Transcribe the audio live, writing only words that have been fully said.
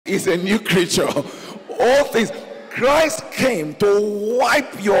is a new creature. All things. Christ came to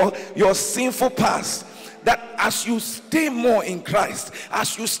wipe your sinful past. That as you stay more in Christ,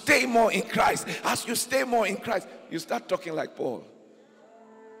 as you stay more in Christ, as you stay more in Christ, you start talking like Paul.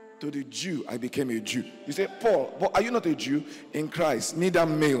 To the Jew, I became a Jew. You say, Paul, but are you not a Jew? In Christ, neither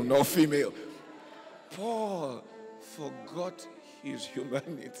male nor female. Paul forgot his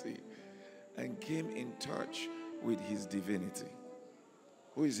humanity and came in touch with his divinity.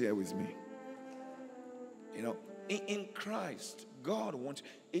 Who is here with me? You know, in Christ, God wants,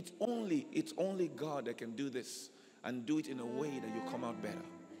 it's only God that can do this and do it in a way that you come out better.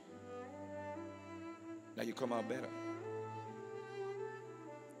 That you come out better.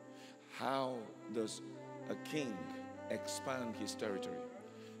 How does a king expand his territory?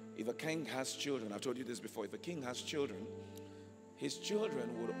 If a king has children, I've told you this before, if a king has children, his children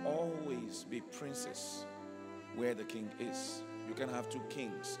would always be princes where the king is. You can have two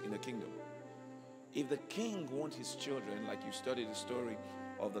kings in a kingdom. If the king wants his children, like you studied the story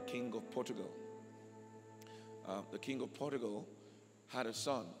of the king of Portugal. The king of Portugal had a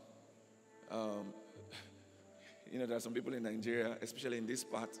son. You know, there are some people in Nigeria, especially in this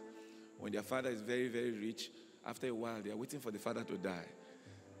part, when their father is very, very rich, after a while, they are waiting for the father to die.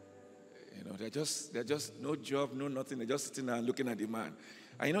 You know, they're just no job, no nothing. They're just sitting there and looking at the man.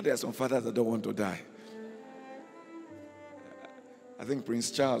 And you know, there are some fathers that don't want to die. I think Prince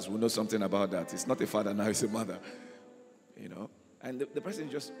Charles will know something about that. It's not a father now, it's a mother. You know, and the person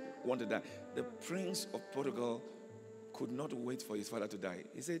just wanted to die. The Prince of Portugal could not wait for his father to die.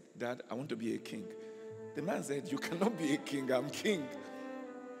 He said, Dad, I want to be a king. The man said, you cannot be a king, I'm king.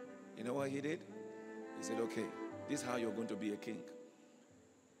 You know what he did? He said, okay, this is how you're going to be a king.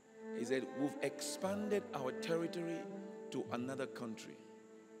 He said, we've expanded our territory to another country.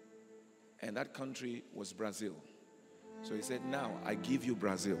 And that country was Brazil. So he said, now I give you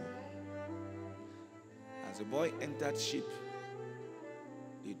Brazil. As the boy entered ship,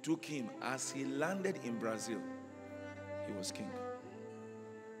 they took him. As he landed in Brazil, he was king.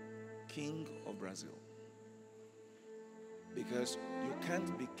 King of Brazil. Because you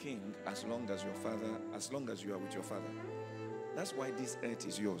can't be king as long as you are with your father. That's why this earth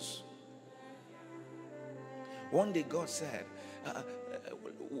is yours. One day God said,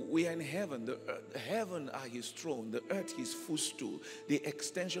 we are in heaven. Heaven are his throne. The earth his footstool. The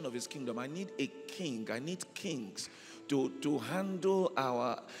extension of his kingdom. I need a king. I need kings to handle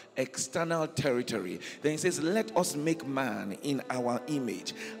our external territory. Then he says, let us make man in our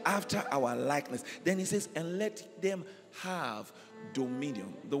image, after our likeness. Then he says, and let them have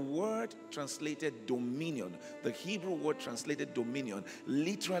dominion. The word translated dominion, the Hebrew word translated dominion,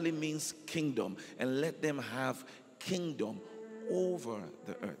 literally means kingdom. And let them have kingdom over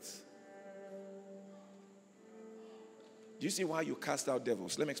the earth. Do you see why you cast out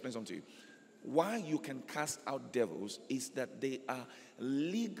devils? Let me explain something to you. Why you can cast out devils is that they are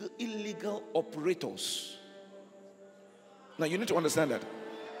illegal operators. Now you need to understand that.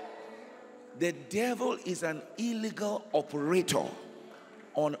 The devil is an illegal operator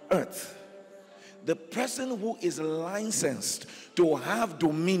on earth. The person who is licensed to have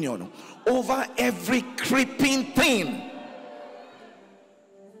dominion over every creeping thing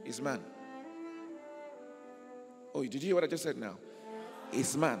is man. Oh, did you hear what I just said now?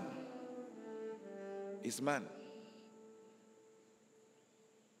 It's man. It's man.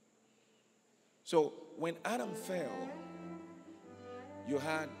 So when Adam fell, you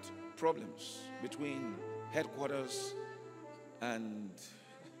had problems between headquarters and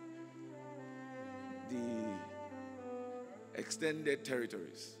the extended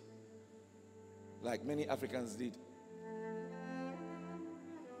territories, like many Africans did.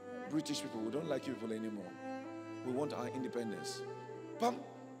 British people, we don't like you people anymore. We want our independence. Pam.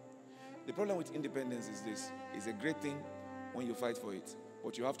 The problem with independence is this. It's a great thing when you fight for it.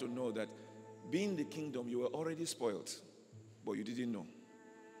 But you have to know that being the kingdom, you were already spoiled. But you didn't know.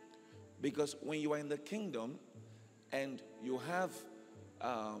 Because when you are in the kingdom and you have,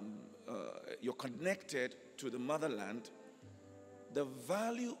 you're connected to the motherland, the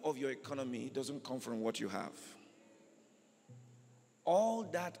value of your economy doesn't come from what you have. All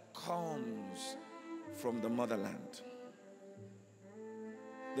that comes from the motherland.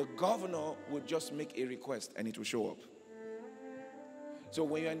 The governor would just make a request and it will show up. So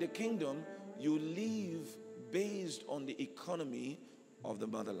when you're in the kingdom, you live based on the economy of the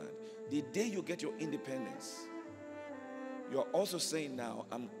motherland. The day you get your independence, you're also saying now,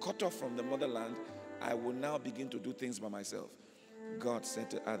 I'm cut off from the motherland. I will now begin to do things by myself. God said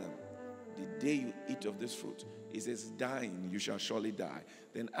to Adam, the day you eat of this fruit, he says, dying, you shall surely die.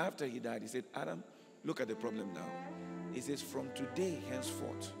 Then after he died, he said, Adam, look at the problem now. He says, from today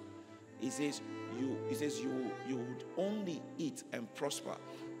henceforth, he says you would only eat and prosper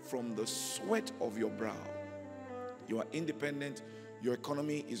from the sweat of your brow. You are independent. Your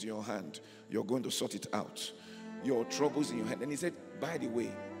economy is in your hand. You're going to sort it out. Your troubles in your hand. And he said, by the way,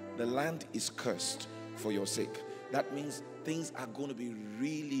 the land is cursed for your sake. That means things are going to be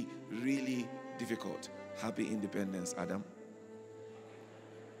really, really difficult. Happy independence, Adam.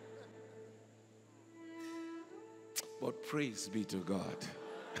 But praise be to God.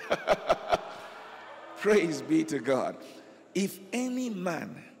 Praise be to God. If any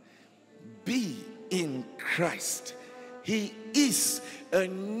man be in Christ, he is a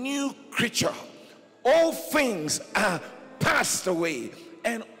new creature. All things are passed away,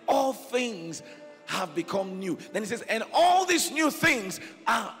 and all things have become new. Then he says, and all these new things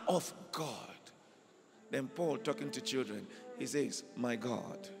are of God. Then Paul, talking to children, he says, my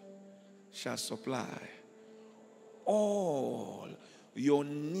God shall supply all your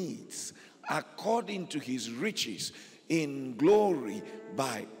needs according to his riches in glory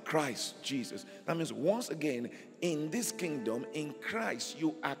by Christ Jesus. That means once again, in this kingdom, in Christ,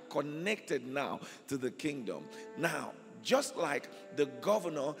 you are connected now to the kingdom. Now, just like the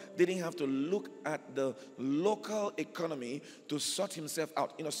governor didn't have to look at the local economy to sort himself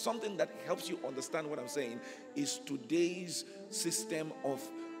out. You know, something that helps you understand what I'm saying is today's system of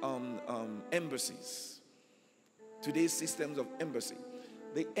embassies. Today's systems of embassy.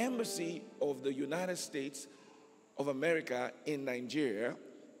 The embassy of the United States of America in Nigeria,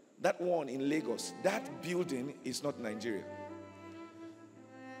 that one in Lagos, that building is not Nigeria.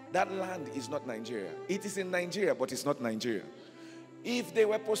 That land is not Nigeria. It is in Nigeria, but it's not Nigeria. If they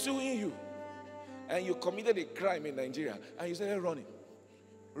were pursuing you and you committed a crime in Nigeria and you started running,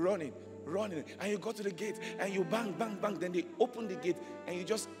 and you got to the gate and you bang, then they open the gate and you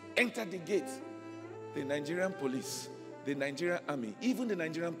just enter the gate, the Nigerian police, the Nigerian army, even the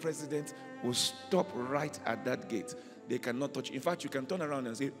Nigerian president will stop right at that gate. They cannot touch you. In fact, you can turn around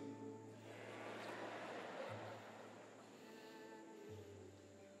and say,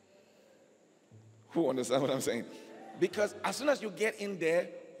 who understand what I'm saying? Because as soon as you get in there,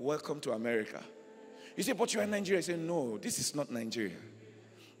 welcome to America. You say, but you're in Nigeria. I say, no, this is not Nigeria.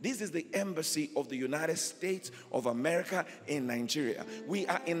 This is the embassy of the United States of America in Nigeria. We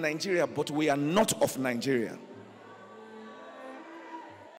are in Nigeria, but we are not of Nigeria.